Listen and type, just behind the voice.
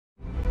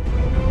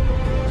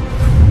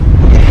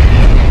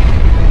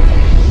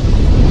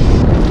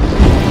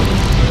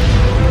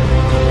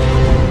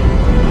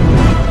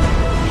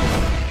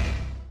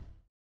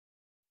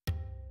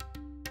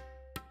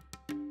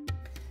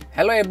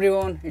Hello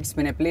everyone, it's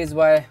been a pleasure.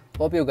 Boy.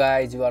 Hope you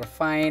guys you are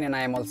fine and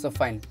I am also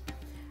fine.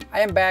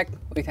 I am back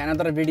with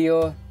another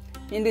video.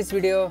 In this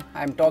video,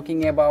 I am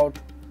talking about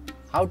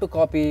how to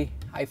copy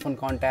iPhone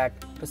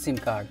contact to SIM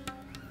card.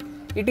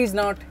 It is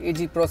not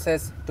easy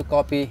process to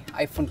copy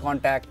iPhone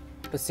contact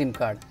to SIM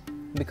card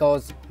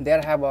because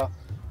there have a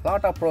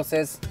lot of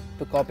process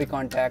to copy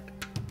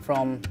contact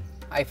from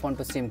iPhone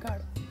to SIM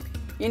card.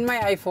 In my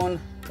iPhone,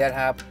 there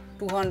have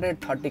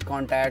 230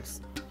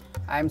 contacts.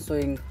 I am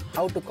showing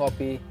how to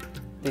copy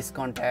these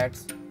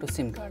contacts to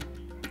SIM card.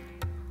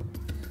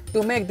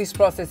 To make this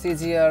process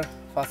easier,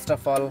 first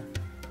of all,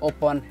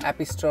 open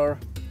App Store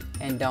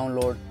and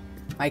download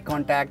My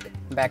Contact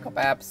Backup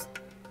apps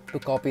to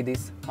copy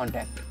this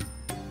contact.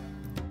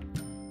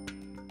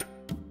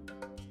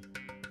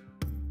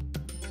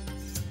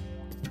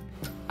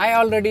 I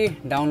already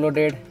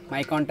downloaded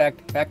My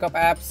Contact Backup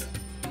apps.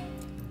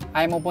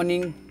 I am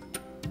opening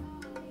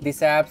these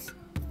apps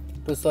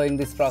to showing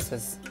this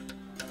process.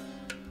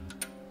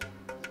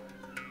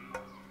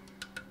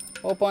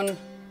 Open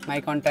My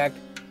Contact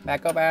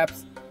Backup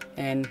apps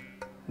and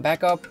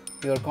backup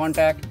your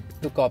contact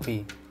to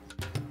copy.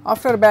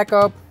 After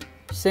backup,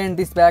 send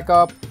this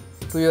backup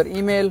to your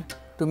email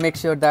to make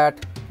sure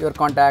that your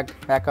contact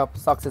backup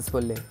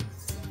successfully.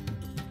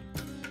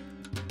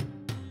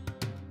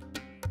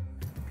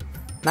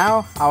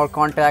 Now our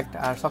contacts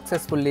are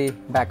successfully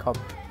backup.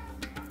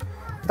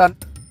 The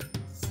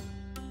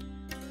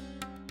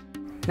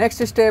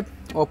next step,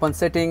 open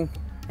setting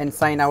and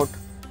sign out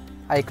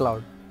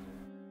iCloud.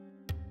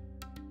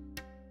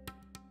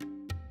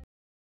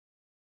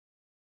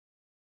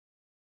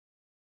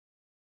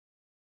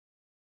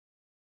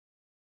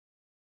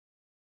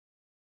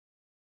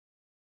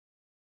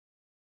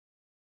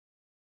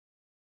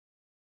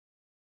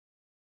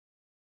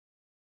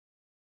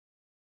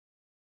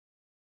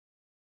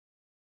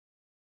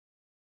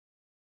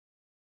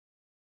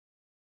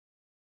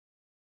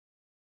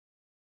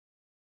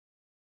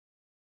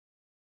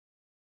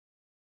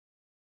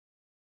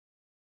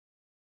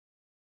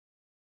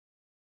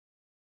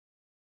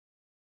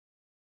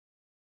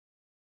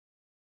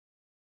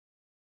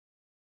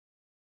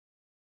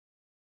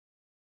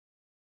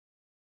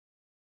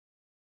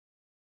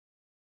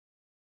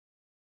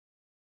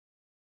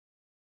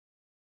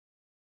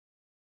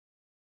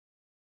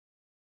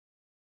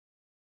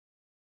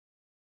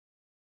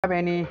 Have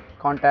any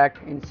contact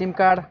in SIM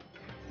card,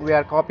 we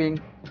are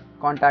copying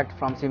contact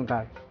from SIM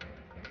card.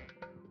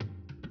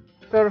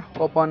 After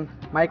open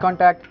My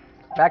Contact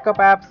Backup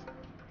apps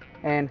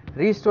and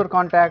restore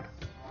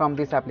contact from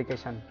this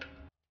application.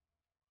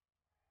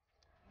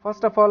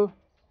 First of all,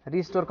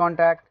 restore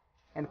contact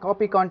and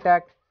copy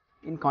contact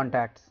in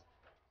contacts.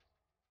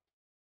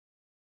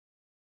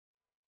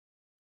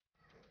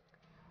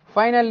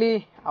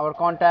 Finally, our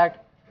contact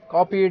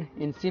copied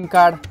in SIM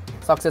card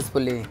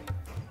successfully.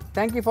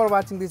 Thank you for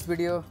watching this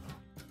video.